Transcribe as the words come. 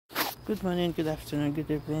Good morning, good afternoon,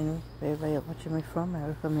 good evening, wherever you're watching me from. I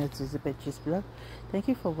welcome you to nsppd's blog. Thank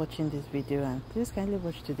you for watching this video, and please kindly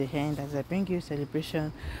watch to the end as I bring you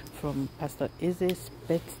celebration from Pastor Eze's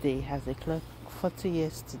birthday. Has a clock 40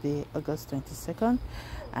 years today, August 22nd,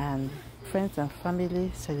 and friends and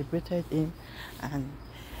family celebrated him. And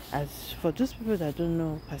as for those people that don't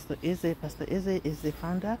know Pastor Eze is the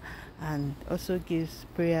founder and also gives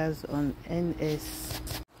prayers on nsppd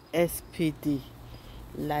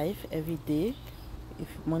live every day, if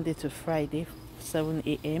Monday to Friday, 7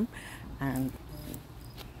 a.m. and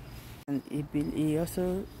he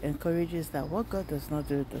also encourages that what God does not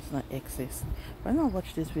do does not exist. Why not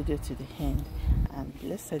watch this video to the end and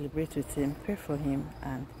let's celebrate with him, pray for him,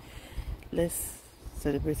 and let's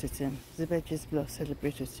celebrate with him. nsppd's blog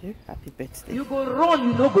celebrate with you. Happy birthday. You go run,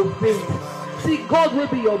 you no go faint. See, God will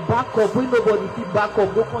be your backup when nobody keep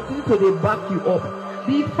backup. Go continue to dey back you up.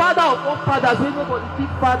 The father of all fathers when nobody keep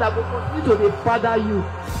father go continue to dey father you.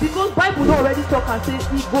 Because Bible don already talk and say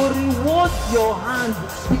he go reward your hands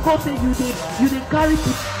because say you dey carry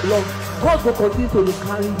people love. God go continue to dey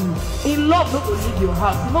carry you. In love, no go leave your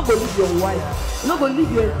house, you no go leave your wife, you no go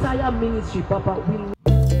leave your entire ministry, Papa.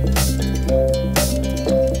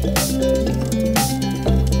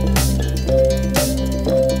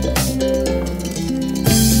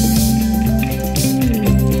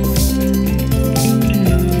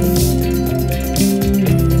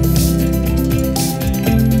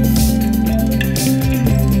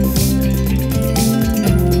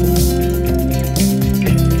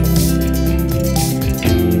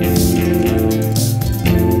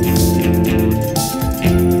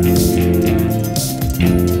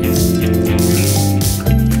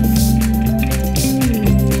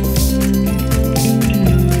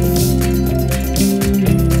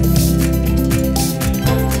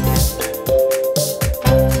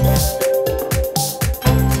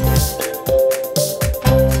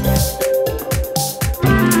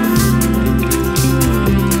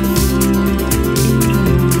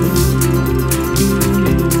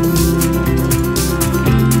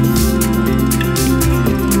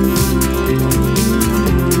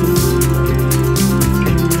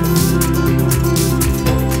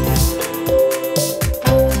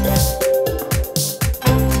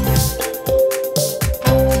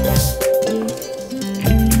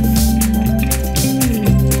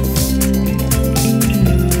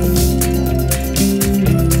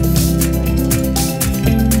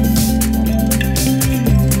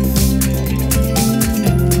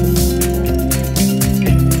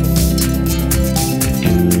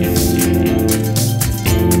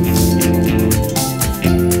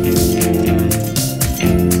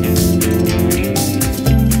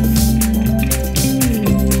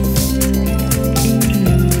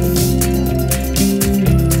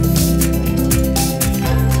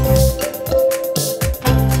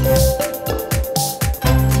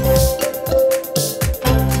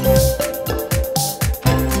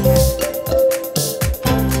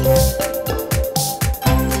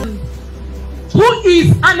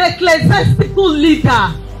 An ecclesiastical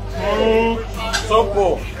leader,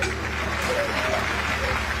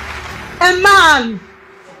 a man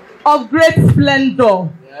of great splendor,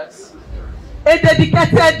 yes. A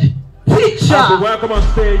dedicated teacher. Welcome on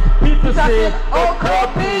stage, Peter said,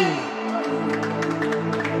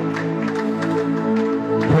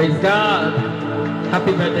 praise God.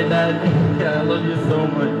 Happy birthday, Dad. I love you so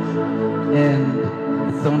much.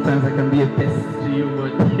 And sometimes I can be a pest to you,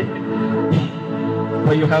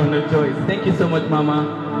 but you have no choice. Thank you so much,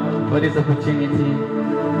 Mama, for this opportunity.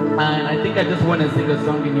 I think I just want to sing a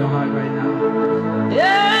song in your heart right now.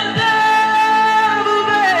 Yes,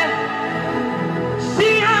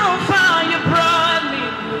 see how far you brought me.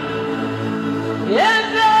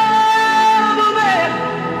 Yes,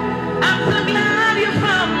 I'm so glad you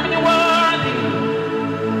found me worthy.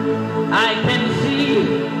 I can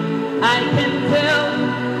see, I can tell,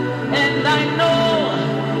 and I know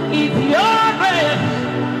it's your grace.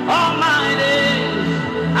 All my days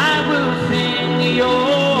I will sing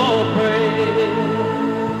your praise.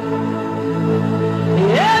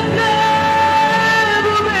 Yes,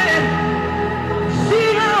 everywhere. See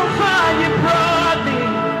how far you brought me.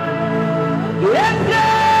 Yes,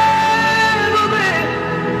 everywhere.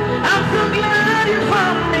 I'm so glad you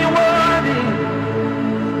found me worthy.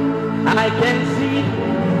 I can see,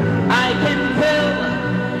 I can tell,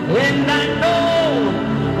 and I know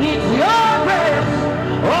it's your grace.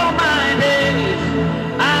 All my days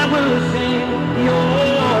I will sing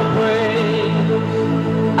your praise.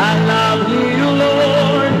 I love you,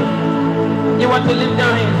 Lord. You want to lift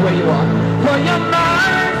your hands where you are.